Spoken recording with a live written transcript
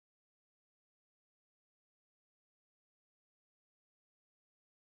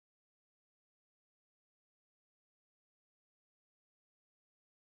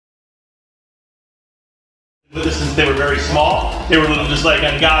With us since they were very small. They were little, just like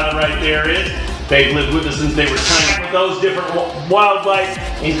Angada right there is. They've lived with us since they were tiny. With those different wildlife,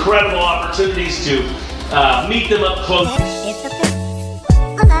 incredible opportunities to meet them up close.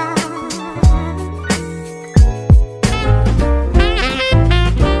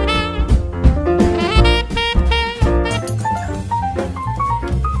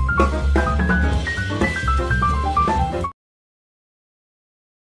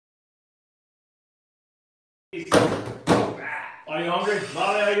 Are you hungry?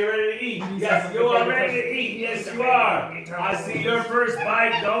 Molly, are you ready to eat? Yes, you are ready to eat. Yes, you are. I see your first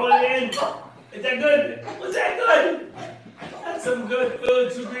bite going in. Is that good? Was that good? That's some good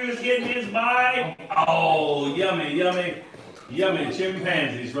food. Sugriva's getting his bite. Oh, yummy, yummy, yummy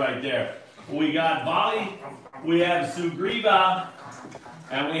chimpanzees right there. We got Bali, we have Sugriva,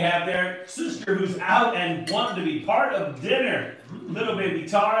 and we have their sister who's out and wanting to be part of dinner. Little baby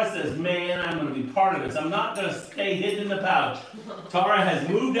Tara says, man, I'm going to be part of this. I'm not going to stay hidden in the pouch. Tara has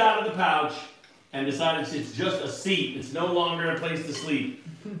moved out of the pouch and decided it's just a seat. It's no longer a place to sleep.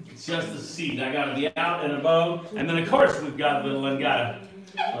 It's just a seat. I got to be out and about. And then, of course, we've got little Angada.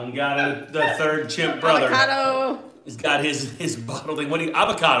 Angada, the third chimp brother. Avocado. He's got his bottle thing. What do you,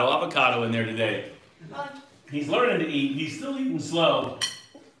 avocado in there today. He's learning to eat. He's still eating slow.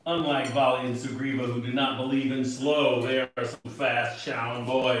 Unlike Bali and Sugriva, who do not believe in slow, they are some fast chowing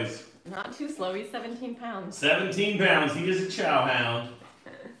boys. Not too slow, he's 17 pounds. 17 pounds, he is a chow hound.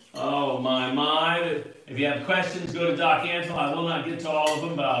 Oh my. If you have questions, go to Doc Ansel. I will not get to all of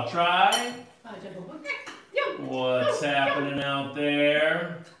them, but I'll try. What's happening out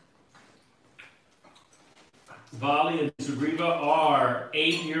there? Bali and Sugriva are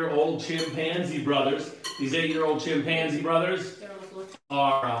 8-year-old chimpanzee brothers. These 8-year-old chimpanzee brothers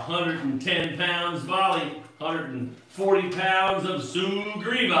are 110 pounds Bali, 140 pounds of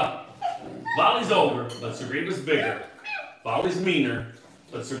Sugriva. Bali's older, but Sugriva's bigger. Bali's meaner,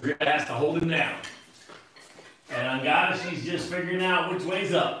 but Sugriva has to hold him down. And Angada, she's just figuring out which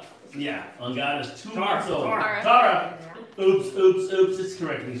way's up. Yeah, Angada's 2 months old. Tara! Oops, it's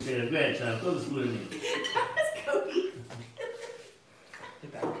correctly said. Go ahead, child. Throw the spoon in me.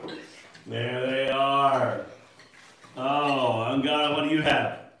 There they are. Oh, Angada, what do you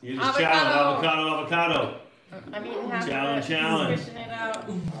have? You just challenge avocado. I'm eating half challenge. Squishing it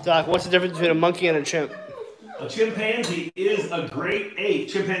out. Doc, what's the difference between a monkey and a chimp? A chimpanzee is a great ape.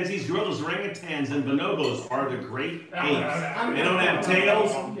 Chimpanzees, gorillas, orangutans, and bonobos are the great apes. They don't have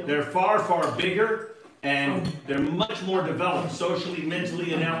tails. They're far, far bigger. And they're much more developed socially,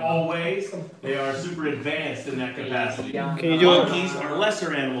 mentally, in all ways. They are super advanced in that capacity. Monkeys are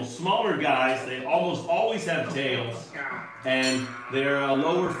lesser animals, smaller guys. They almost always have tails. And they're a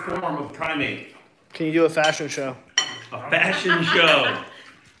lower form of primate. Can you do a fashion show? A fashion show.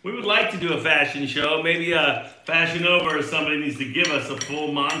 We would like to do a fashion show. Maybe Fashion Over or somebody needs to give us a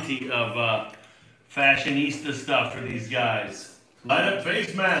full Monty of fashionista stuff for these guys. Light up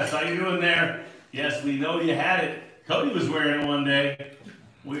face mask. How you doing there? Yes, we know you had it. Cody was wearing it one day.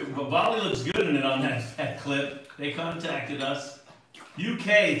 Bali looks good in it on that clip. They contacted us. UK,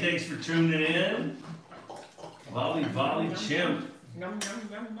 thanks for tuning in. Bali chimp.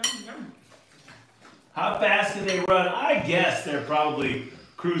 How fast can they run? I guess they're probably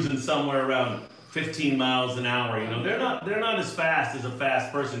cruising somewhere around 15 miles an hour. You know, they're not as fast as a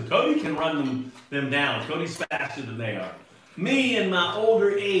fast person. Cody can run them down. Cody's faster than they are. Me in my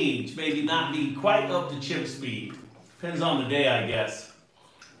older age, maybe not be quite up to chimp speed. Depends on the day, I guess.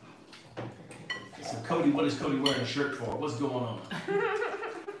 So Cody, what is Cody wearing a shirt for? What's going on?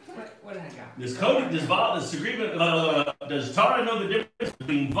 What did I got? Does Tara know the difference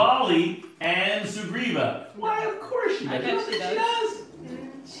between Bali and Sugriva? Why, of course she does. I bet she does.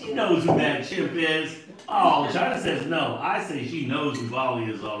 She knows who that chimp is. Oh, China says no. I say she knows who Bali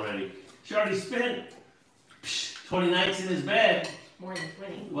is already. She already spent 20 nights in his bed. More than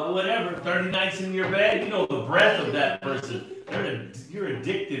 20. Well, whatever. 30 nights in your bed. You know the breath of that person. You're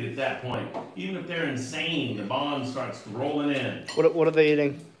addicted at that point. Even if they're insane, the bond starts rolling in. What are they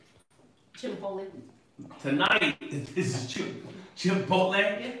eating? Chipotle. Tonight, this is Chipotle?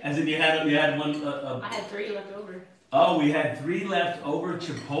 Yeah. As in you had one? I had 3 left over. Oh, we had 3 leftover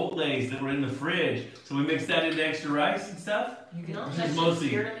Chipotles that were in the fridge. So we mixed that into extra rice and stuff? That's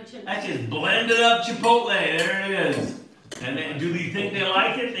just blended up Chipotle. There it is. And then, do you think they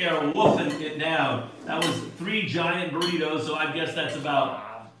like it? They are woofing it down. That was 3 giant burritos, so I guess that's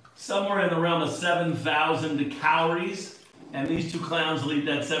about somewhere in the realm of 7,000 calories. And these 2 clowns will eat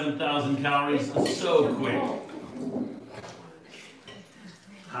that 7,000 calories so quick.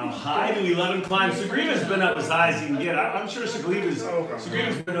 How high do we let him climb? Sugriva's been up as high as he can get. I'm sure Sugriva's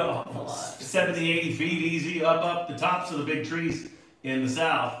been up 70, 80 feet easy, up the tops of the big trees in the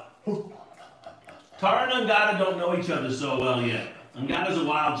south. Tara and Angada don't know each other so well yet. Angada's a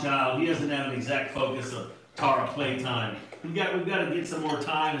wild child. He doesn't have an exact focus of Tara playtime. We've got to get some more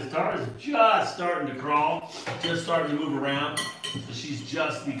time as Tara's just starting to crawl, just starting to move around. So she's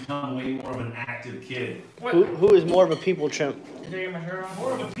just become way more of an active kid. Who is more of a people chimp?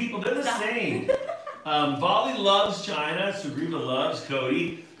 More of a people, they're the same. Volley loves China, Sugriva loves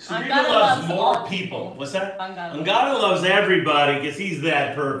Cody. Sugriva loves more people. What's that? Angada loves everybody because he's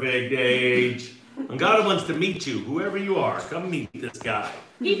that perfect age. Angada wants to meet you, whoever you are. Come meet this guy.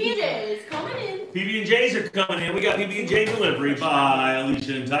 PB&J's coming in. PB&J's are coming in. We got PB&J delivery by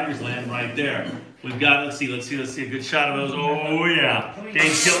Alicia in Tiger's Land right there. We've got, let's see a good shot of those. Oh yeah.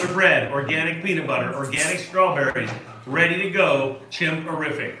 Dave's Killer Bread, organic peanut butter, organic strawberries, ready to go,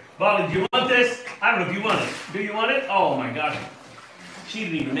 chimp-erific. Molly, do you want this? I don't know if you want it. Do you want it? Oh my gosh. She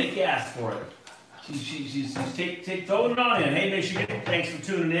didn't even make ask for it. She's throwing it on in. Hey, Michigan, thanks for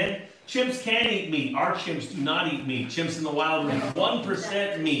tuning in. Chimps can eat meat. Our chimps do not eat meat. Chimps in the wild are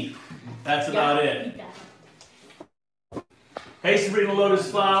 1% meat. That's about it. Hey, Sabrina Lotus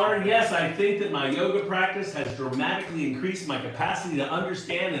Flower. Yes, I think that my yoga practice has dramatically increased my capacity to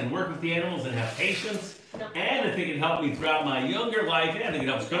understand and work with the animals and have patience. And I think it helped me throughout my younger life. And I think it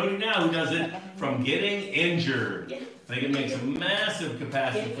helps Cody now, who does it, from getting injured. I think it makes a massive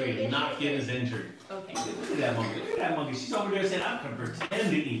capacity for you to not get as injured. Okay. Look at that monkey. Look at that monkey. She's over there saying, I'm going to pretend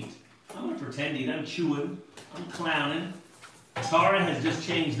to eat. I'm going to pretend to eat. I'm chewing. I'm clowning. Tara has just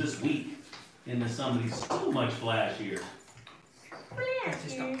changed this week into somebody so much flashier.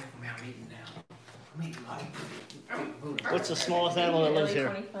 What's the smallest animal that lives here?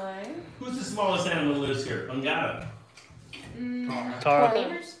 25. Who's the smallest animal that lives here? Angada. Tara.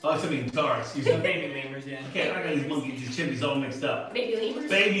 Lemurs? Oh, I mean Tara. Excuse me. Baby lemurs, yeah. Okay, I got these monkeys, these chimpies all mixed up. Baby lemurs?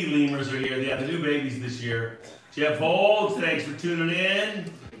 Baby lemurs are here. They have the new babies this year. Jeff Holtz, thanks for tuning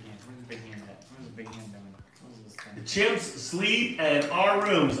in. The chimps sleep in our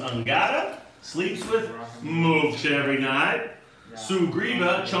rooms. Angada sleeps with Moksha every night.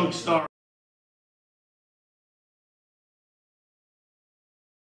 Sugriva, Chunk Star.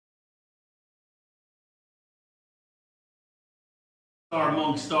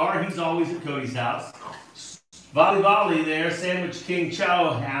 Monk Star, he's always at Cody's house. Volley there, Sandwich King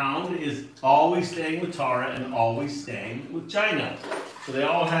Chow Hound is always staying with Tara and always staying with China. So they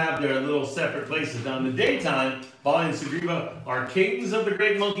all have their little separate places. Now in the daytime, Volley and Sugriva are kings of the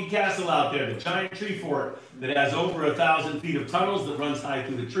Great Monkey Castle out there, the giant tree fort that has over 1,000 feet of tunnels that runs high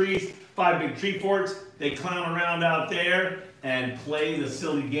through the trees. 5 big tree forts. They clown around out there and play the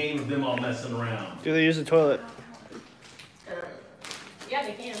silly game of them all messing around. Do they use the toilet? Yeah,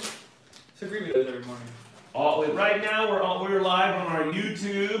 they can. Sugriva does every morning. Right now, we're live on our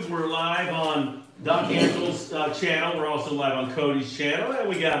YouTube. We're live on Doc Angel's channel. We're also live on Cody's channel. And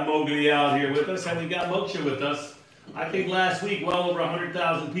we got Mowgli out here with us. And we got Moksha with us. I think last week, well over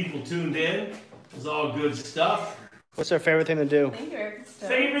 100,000 people tuned in. It was all good stuff. What's their favorite thing to do?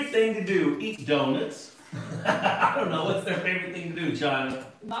 Favorite thing to do? Eat donuts. I don't know. What's their favorite thing to do, China?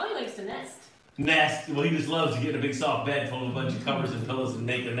 Molly likes to nest. Nest. Well, he just loves to get in a big soft bed full of a bunch of covers and pillows and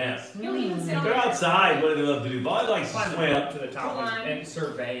make a nest. He'll even sit If on they're the outside, what do they love to do? Volley likes to swim. Up to the top and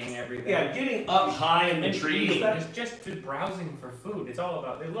surveying everything. Yeah, getting up high in the And trees. eating. It's just browsing for food. It's all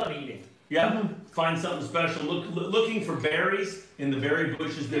about, they love eating. Yeah, find something special. Looking for berries in the berry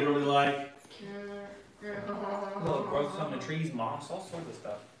bushes they really like. Little growths on the trees, moss, all sorts of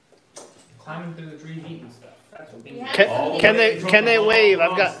stuff. Climbing through the trees, eating stuff. That's what they do. Can they wave?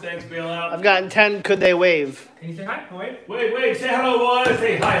 Thanks, bailout. I've gotten 10. Could they wave? Can you say hi? Wave. Wait, say hello, boys.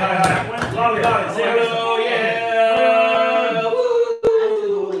 Say hi. Lolly, say hello, yeah.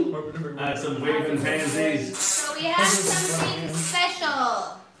 Woo. Some waving pansies. So we have something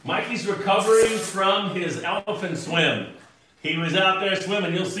special. Mikey's recovering from his elephant swim. He was out there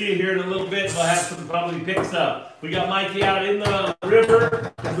swimming. You'll see it here in a little bit. We'll have some probably pics up. We got Mikey out in the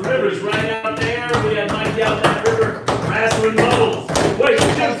river. The river's right out there. We have Mikey out in that river wrestling bubbles. Wait,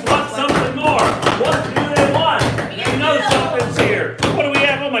 you just want something more. What do they want? You know something's here. What do we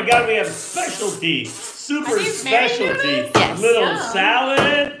have? Oh my God, we have specialty. Super specialty. Yes. Little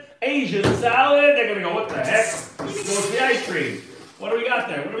salad. Asian salad. They're going to go, what the heck? This goes the ice cream. What do we got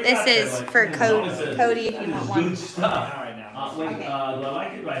there? What do we got there? This is for Cody if you want one. Good stuff. All right now. Wait, Okay. do I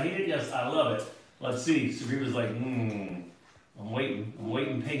like it? Do I hate it? Yes, I love it. Let's see. Sugriva's like, I'm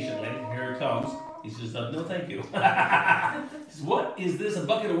waiting patiently. Here it comes. He says, no thank you. He says, what is this, a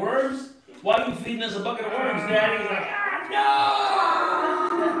bucket of worms? Why are you feeding us a bucket of worms, Daddy? He's like, No!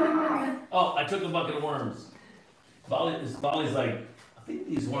 Oh, I took a bucket of worms. Volley's like, I think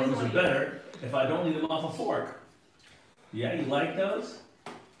these worms are better if I don't eat them off a fork. Yeah, you like those?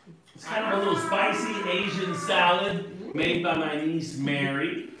 It's kind of a little spicy Asian salad made by my niece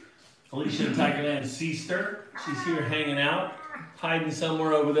Mary. Alicia and Tigerland's sister. She's here hanging out, hiding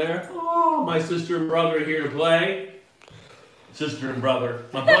somewhere over there. Oh, my sister and brother are here to play. Sister and brother.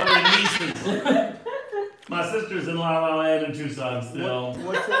 My brother and nieces. My sister's in La La Land in Tucson still.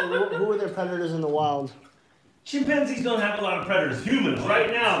 Who are their predators in the wild? Chimpanzees don't have a lot of predators. Humans,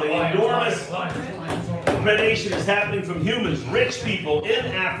 right now, the enormous predation is happening from humans. Rich people in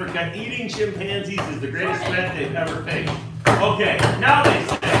Africa eating chimpanzees is the greatest threat they've ever faced. Okay, now they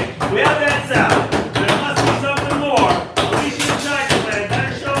say, we have that sound. There must be something more. Alicia and Tigerland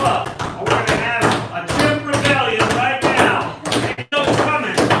better show up. Or we're going to have a chimp rebellion right now. They know it's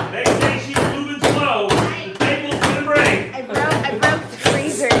coming. They say she's moving slow. The table's going to break. I broke the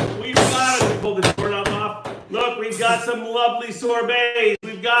freezer. We've got them. Pull the doorknob off. Look, we've got some lovely sorbets.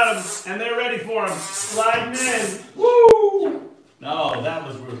 We've got them, and they're ready for them. Sliding in. Woo! No, that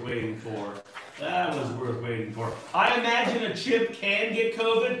was worth waiting for. That was worth waiting for. I imagine a chimp can get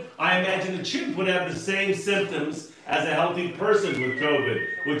COVID. I imagine a chimp would have the same symptoms as a healthy person with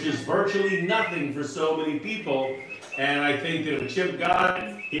COVID, which is virtually nothing for so many people. And I think that if a chimp got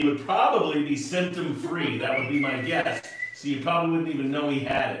it, he would probably be symptom-free. That would be my guess. So you probably wouldn't even know he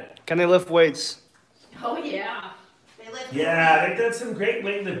had it. Can they lift weights? Oh, yeah. Yeah, they've done some great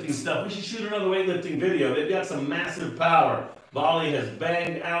weightlifting stuff. We should shoot another weightlifting video. They've got some massive power. Volley has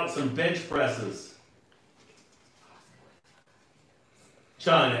banged out some bench presses.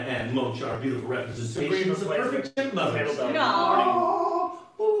 China and Mocha are beautiful representations of perfect chimp mothers. No.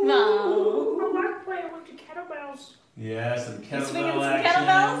 No. I like playing with the kettlebells. Yeah, some Swinging some kettlebell action.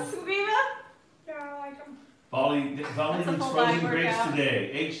 kettlebells, Screamer? Yeah, I like them. Volley That's a eats full frozen body grapes workout.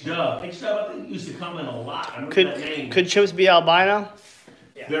 today. H-Dub. H-Dub, I think used to come in a lot. I remember that name. Could chimps be albino?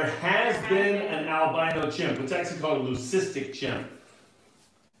 There has been an albino chimp. It's actually called a leucistic chimp.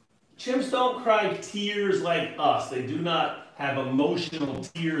 Chimps don't cry tears like us. They do not have emotional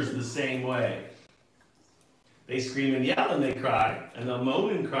tears the same way. They scream and yell and they cry. And they'll moan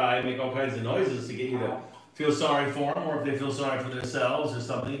and cry and make all kinds of noises to get you to feel sorry for them, or if they feel sorry for themselves or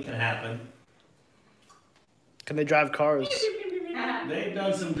something, it can happen. Can they drive cars? They've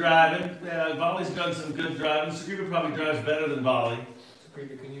done some driving. Volley's done some good driving. Screamer probably drives better than Volley.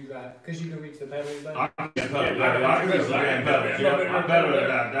 Screamer, can you drive? Because you can reach the pedal button. I can reach the pedal. I'm better at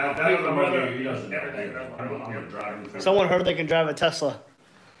that. That other brother, he doesn't. I'm driving. Someone heard they can drive a Tesla.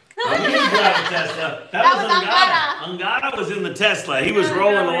 I didn't drive a Tesla. That was Angada. Angada was in the Tesla. He was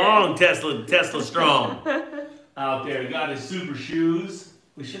rolling along Tesla strong. Out there. He got his super shoes.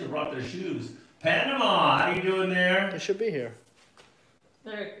 We should have brought their shoes. Panama, how you doing there? They should be here.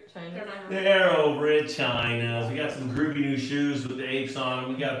 They're China. They're over at China. We got some groovy new shoes with the apes on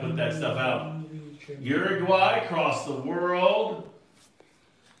them. We got to put that stuff out. Uruguay, across the world.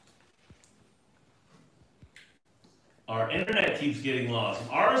 Our internet keeps getting lost.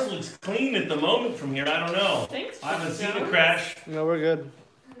 Ours looks clean at the moment from here. I don't know. Thanks, I haven't seen a Jones. crash. No, we're good.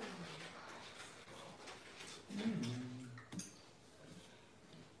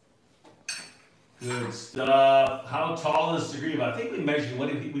 Good stuff. How tall is Sagriba? I think we measured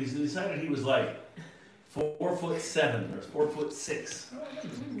what we decided he was like 4'7" or 4'6",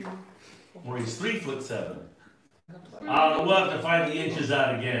 or he's 3'7". We'll have to find the inches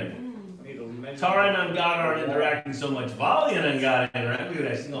out again. Tara and Angada aren't interacting so much. Volley and Angada interact. Look at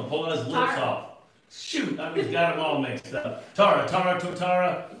that. She's gonna pull his lips off. Shoot, I just got them all mixed up. Tara,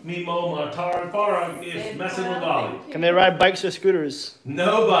 Mimo, Tara, Farah is messing with Volley. Can they ride bikes or scooters?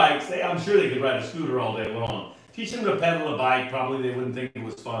 No bikes. I'm sure they could ride a scooter all day long. Teach them to pedal a bike, probably they wouldn't think it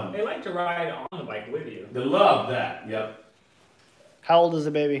was fun. They like to ride on the bike with you. They love that, yep. How old is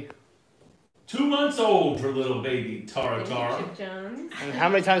the baby? 2 months old for little baby Tara. Chip Jones. And how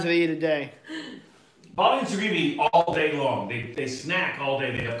many times do they eat a day? Volley and Sagriba eat all day long. They snack all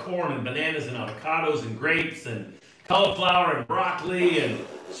day. They have corn and bananas and avocados and grapes and cauliflower and broccoli and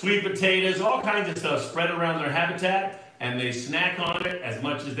sweet potatoes, all kinds of stuff spread around their habitat, and they snack on it as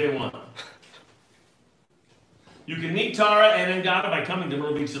much as they want. You can meet Tara and Angada by coming to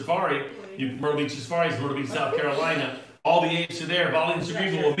Myrtle Beach Safari. Myrtle Beach Safari is Myrtle Beach, South Carolina. All the apes are there. Volley and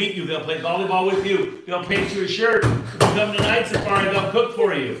Sagriba will meet you. They'll play volleyball with you. They'll paint you a shirt. If you come to Night Safari, they'll cook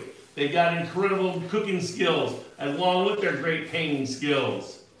for you. They've got incredible cooking skills, along with their great painting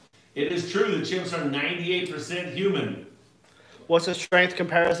skills. It is true that chimps are 98% human. What's the strength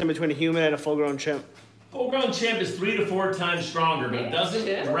comparison between a human and a full-grown chimp? Full-grown chimp is 3 to 4 times stronger, but it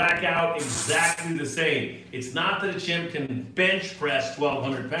doesn't rack out exactly the same. It's not that a chimp can bench press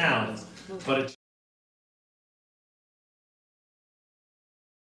 1,200 pounds, but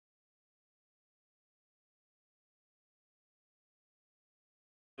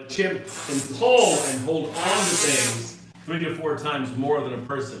a chimp can pull and hold on to things 3 to 4 times more than a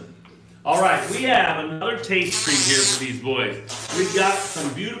person. All right, we have another taste treat here for these boys. We've got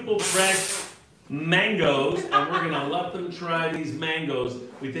some beautiful fresh mangoes, and we're gonna let them try these mangoes.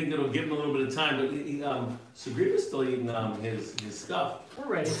 We think it'll give them a little bit of time, but Sugriva's still eating his stuff. We're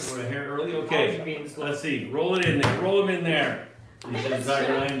ready. We're here early. Okay, let's see. Roll it in there. Roll them in there. He says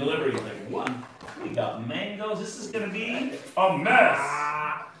Tiger Line delivery. He's like, what? We got mangoes. This is gonna be a mess.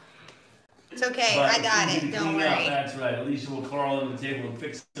 It's okay, But I got it's easy it, to don't clean up. worry. That's right. Alicia will crawl under the table and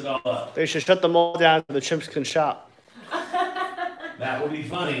fix it all up. They should shut them all down so the chimps can shop. That would be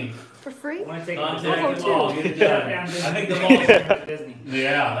funny. For free? I want to take Contact them them all. Get it done. I think the mall's to Disney.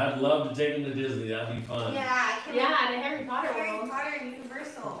 Yeah, I'd love to take them to Disney. That'd be fun. Yeah, Yeah, the Harry Potter Harry world. Potter and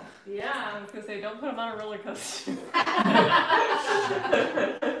Universal. Yeah, I was gonna say, don't put them on a roller coaster.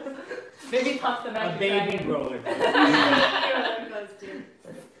 Maybe pop the A magic baby dragon. roller. Roller coaster.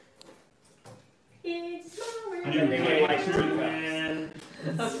 It's my You world. They like true, teacups. man.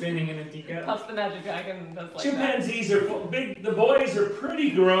 Spinning in a teacup. Puffs the magic dragon and does like Chimpanzees are big. The boys are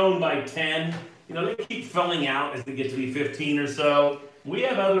pretty grown by 10. You know, they keep filling out as they get to be 15 or so. We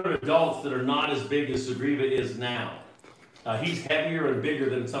have other adults that are not as big as Sugriva is now. He's heavier and bigger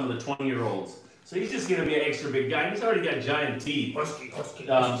than some of the 20-year-olds. So he's just going to be an extra big guy. He's already got giant teeth. So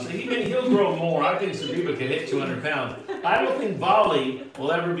he'll grow more. I think Sugriva can hit 200 pounds. I don't think Volley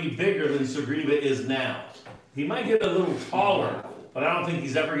will ever be bigger than Sugriva is now. He might get a little taller, but I don't think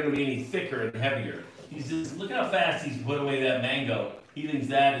he's ever going to be any thicker and heavier. He's just, look how fast he's put away that mango. He thinks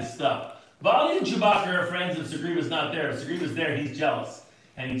that is stuff. Volley and Chewbacca are friends if Sugriva's not there. If Sugriva's there, he's jealous.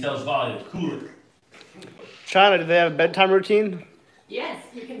 And he tells Volley to cool it. China, do they have a bedtime routine? Yes,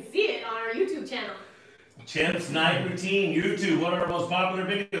 you can see it on our YouTube channel. Chimp's night routine, YouTube, one of our most popular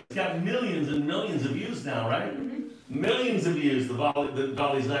videos. It's got millions and millions of views now, right? Millions of views, the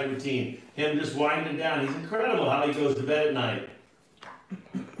Volley's night routine. Him just winding down. He's incredible how he goes to bed at night.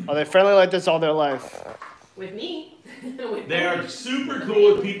 Are they friendly like this all their life? With me. With They are super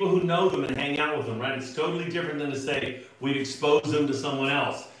cool with people who know them and hang out with them, right? It's totally different than to say we'd expose them to someone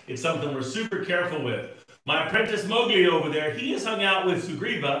else. It's something we're super careful with. My apprentice Mowgli over there, he has hung out with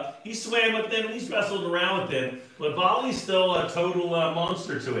Sugriva. He swam with them, he's wrestled around with them. But Volley's still a total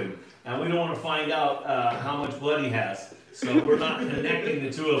monster to him. And we don't want to find out how much blood he has. So we're not connecting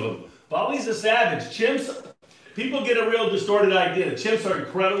the two of them. Volley's a savage. Chimps, people get a real distorted idea. Chimps are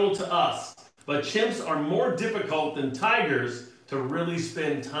incredible to us. But chimps are more difficult than tigers to really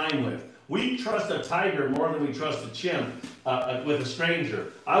spend time with. We trust a tiger more than we trust a chimp with a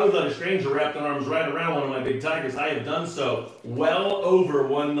stranger. I would let a stranger wrap their arms right around one of my big tigers. I have done so well over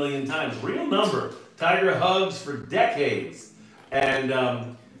 1 million times. Real number. Tiger hugs for decades. And,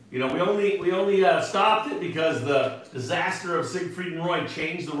 you know, we only stopped it because the disaster of Siegfried and Roy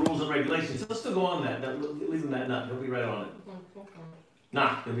changed the rules and regulations. Let's still go on that. Leave them that nut. They'll be right on it.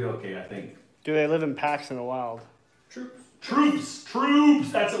 Nah, they'll be okay, I think. Do they live in packs in the wild? Troops!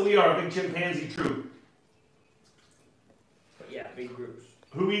 That's what we are, a big chimpanzee troop. But yeah, big groups.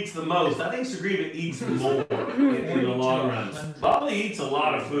 Who eats the most? I think Sugriva eats more in the long run. Volley eats a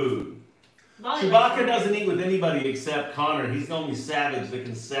lot of food. Chewbacca doesn't eat with anybody except Connor. He's the only savage that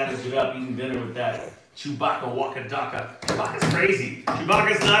can savage it up eating dinner with that Chewbacca Waka Daka. Chewbacca's crazy.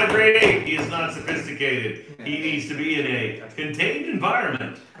 Chewbacca's not a grade 8. He is not sophisticated. He needs to be in a contained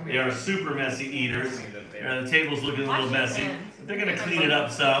environment. They are super messy eaters. The table's looking a little messy. They're going to clean it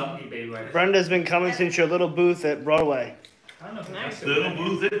up some. Brenda's been coming since your little booth at Broadway. Little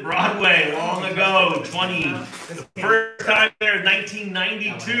booth at Broadway long ago, the first time there in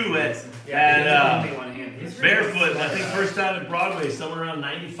 1992 at Barefoot. I think first time at Broadway, somewhere around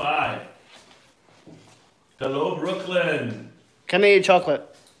 95. Hello, Brooklyn. Can they eat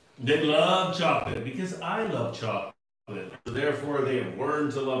chocolate? They love chocolate because I love chocolate. So therefore, they have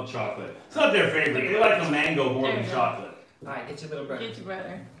learned to love chocolate. It's not their favorite. They like a mango more than chocolate. Alright, get your little brother. Get your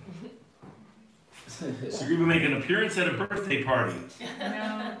brother. Sugriva make an appearance at a birthday party.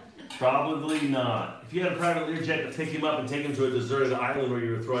 No. Probably not. If you had a private Learjet to pick him up and take him to a deserted island where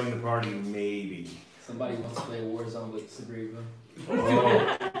you were throwing the party, maybe. Somebody wants to play Warzone with Sugriva.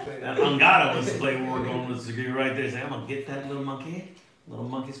 Oh, that Angada wants to play Warzone with Sugriva right there. Say, I'm gonna get that little monkey. Little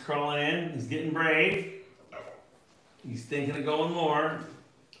monkey's crawling in. He's getting brave. He's thinking of going more.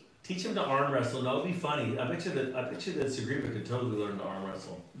 Teach him to arm wrestle. That would be funny. I bet you that Sugriva could totally learn to arm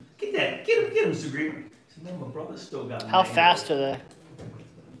wrestle. Get him, Sugriva. No, my brother still got How mango. fast are they?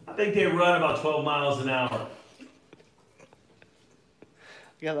 I think they run about 12 miles an hour.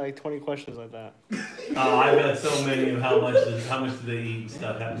 You got like 20 questions like that. Oh, I've got so many of how much do they eat and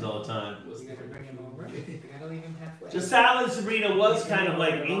stuff. Happens all the time. You gotta bring him over. You gotta leave him halfway. The salad, Sabrina, was kind of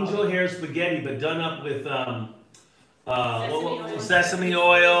like angel hair spaghetti, but done up with sesame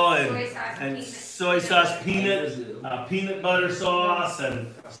oil and soy sauce, peanut butter sauce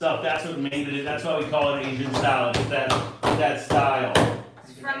and stuff. That's what made it. That's why we call it Asian salad. It's that style.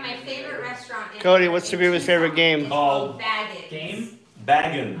 It's from my favorite restaurant. Cody, what's Sabrina's favorite game? Called Baggins. Game?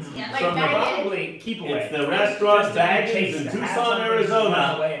 Baggins. Yeah, Like From the Baggins? probably keep away. It's the restaurant Baggins Chase in to have Tucson, something to Arizona.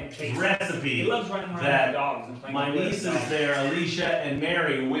 run away and chase. He Recipe loves running around that with dogs and playing my with nieces dogs. there, Alicia and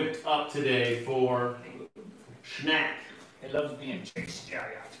Mary, whipped up today for snack. He loves being chased. Yeah,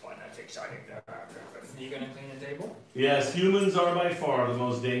 it's fun. That's exciting. Are you gonna clean the table? Yes, humans are by far the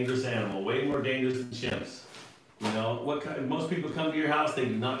most dangerous animal, way more dangerous than chimps. You know, most people come to your house, they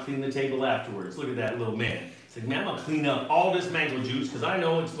do not clean the table afterwards. Look at that little man. He's like, man, I'm gonna clean up all this mango juice because I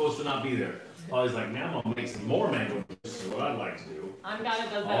know it's supposed to not be there. Oh, he's like, man, I'm gonna make some more mango juice. That's what I'd like to do. Angada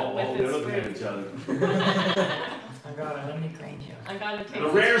does that All with they're his looking at fruit. each other. I got it. Let me clean you. Angada takes The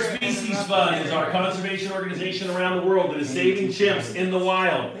his Rare fruit and Species rubs Fund it is our conservation organization around the world that is saving chimps in the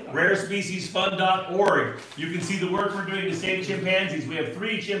wild. RareSpeciesFund.org. You can see the work we're doing to save chimpanzees. We have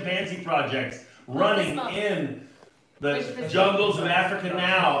 3 chimpanzee projects running in the jungles of Africa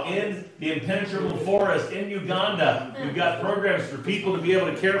now, in the impenetrable forest, in Uganda. We've got programs for people to be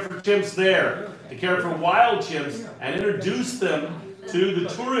able to care for chimps there, to care for wild chimps, and introduce them to the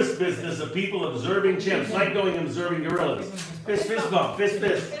tourist business of people observing chimps, like going and observing gorillas. Fist, fist bump, fist,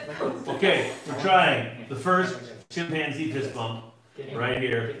 fist. Okay, we're trying the first chimpanzee fist bump right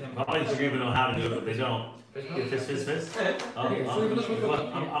here. Probably even know how to do it, but they don't. Fist, fist, fist. I'm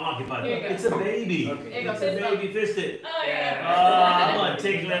occupied. Here you go. It's a baby. Here you go, It's a fist bump. baby, fist it. Oh, yeah. Oh, I'm gonna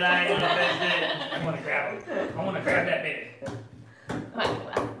tickle it, I ain't gonna fist it. I wanna grab him. I wanna grab that baby.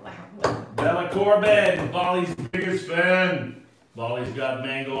 Bella Corbin, Bolly's biggest fan. Bolly's got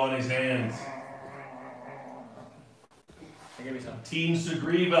mango on his hands. Give me some. Team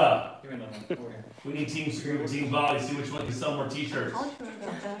Sugriva. Give me another one. Over here. We need Team Sugriva, Team Bolly. See which one can sell more t-shirts.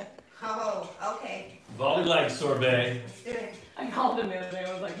 Oh, okay. Bolly likes sorbet. Let's do it. I called him the other day.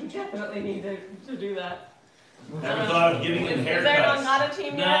 I was like, you definitely need to do that. Never thought of giving him Is there an haircuts. Angada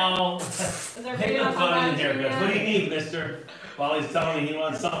team yet? No. Is there Ain't an no fun in Angada team haircuts. What do you yet? need, mister? Bolly's telling me he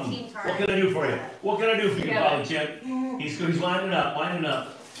wants something. Team What can I do for you? What can I do for you, Yeah. Bolly Chip? He's winding up, winding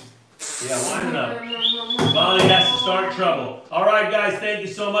up. Yeah, winding up. Bolly has to start trouble. All right, guys, thank you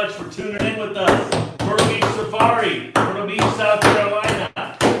so much for tuning in with us. Myrtle Beach Safari, Myrtle Beach, South Carolina.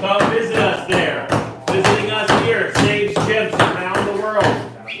 Come visit us there. Visiting us here saves chimps around the world.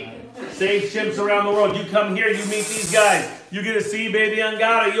 Saves chimps around the world. You come here, you meet these guys. You get to see baby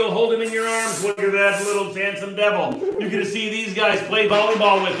Angada. You'll hold him in your arms. Look at that little handsome devil. You get to see these guys play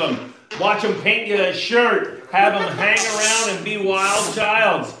volleyball with them. Watch them paint you a shirt. Have them hang around and be wild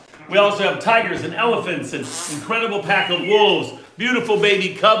childs. We also have tigers and elephants and incredible pack of wolves. Beautiful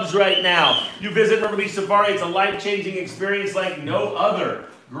baby cubs right now. You visit Myrtle Beach Safari. It's a life-changing experience like no other.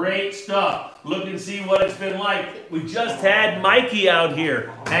 Great stuff. Look and see what it's been like. We just had Mikey out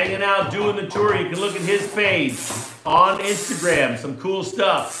here hanging out doing the tour. You can look at his page on Instagram. Some cool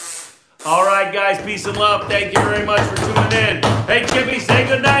stuff. All right, guys. Peace and love. Thank you very much for tuning in. Hey, Chippy, say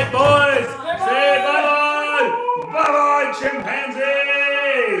goodnight, boys. Say bye-bye. Bye-bye,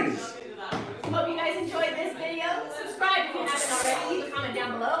 chimpanzees. Hope you guys enjoyed this video. Subscribe if you haven't already. Leave a comment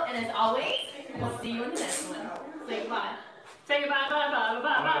down below. And as always, we'll see you in the next one. Say goodbye. Say goodbye. Bye, bye,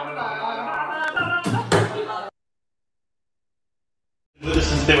 bye, bye, bye, bye, bye, bye, bye. With us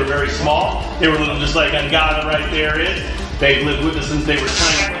since they were very small. They were little, just like Angada right there is. They've lived with us since they were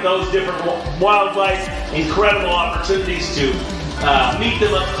tiny. Those different wildlife, incredible opportunities to meet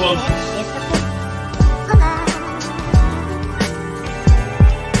them up close.